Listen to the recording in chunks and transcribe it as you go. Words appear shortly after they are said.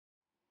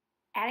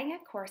Adding a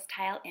course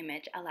tile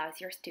image allows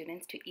your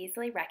students to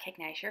easily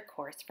recognize your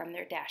course from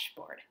their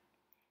dashboard.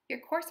 Your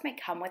course may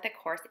come with a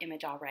course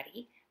image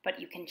already, but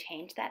you can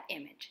change that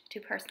image to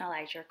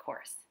personalize your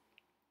course.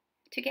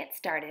 To get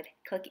started,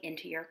 click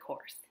into your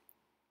course.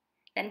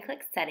 Then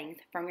click Settings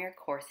from your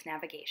course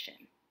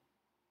navigation.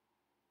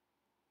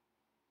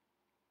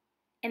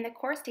 In the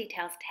Course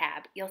Details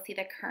tab, you'll see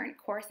the current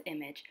course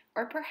image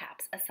or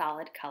perhaps a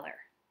solid color.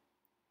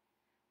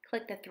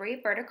 Click the three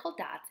vertical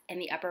dots in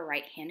the upper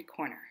right-hand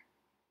corner.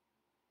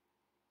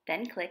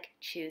 Then click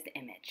Choose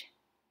Image.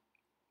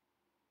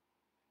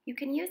 You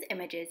can use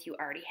images you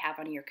already have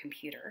on your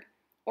computer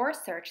or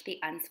search the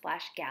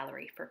Unsplash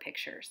gallery for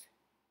pictures.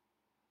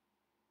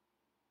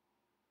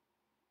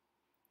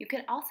 You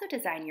can also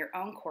design your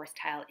own course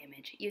tile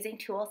image using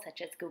tools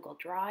such as Google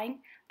Drawing,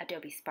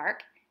 Adobe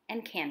Spark,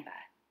 and Canva.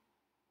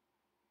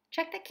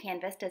 Check the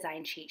Canvas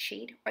design cheat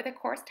sheet or the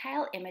course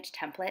tile image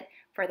template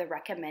for the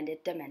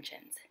recommended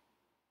dimensions.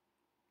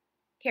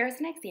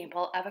 Here's an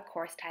example of a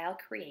course tile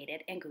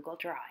created in Google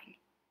Drawing.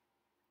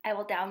 I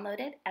will download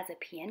it as a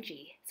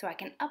PNG so I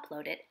can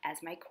upload it as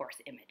my course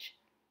image.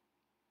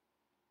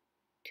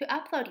 To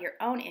upload your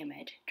own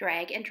image,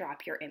 drag and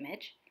drop your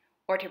image,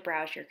 or to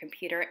browse your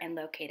computer and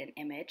locate an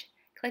image,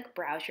 click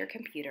Browse Your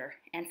Computer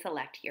and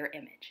select your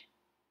image.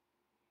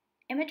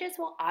 Images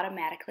will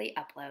automatically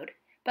upload,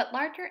 but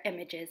larger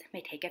images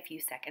may take a few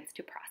seconds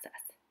to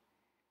process.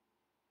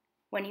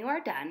 When you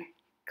are done,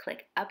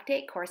 click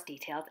Update Course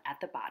Details at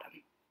the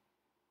bottom.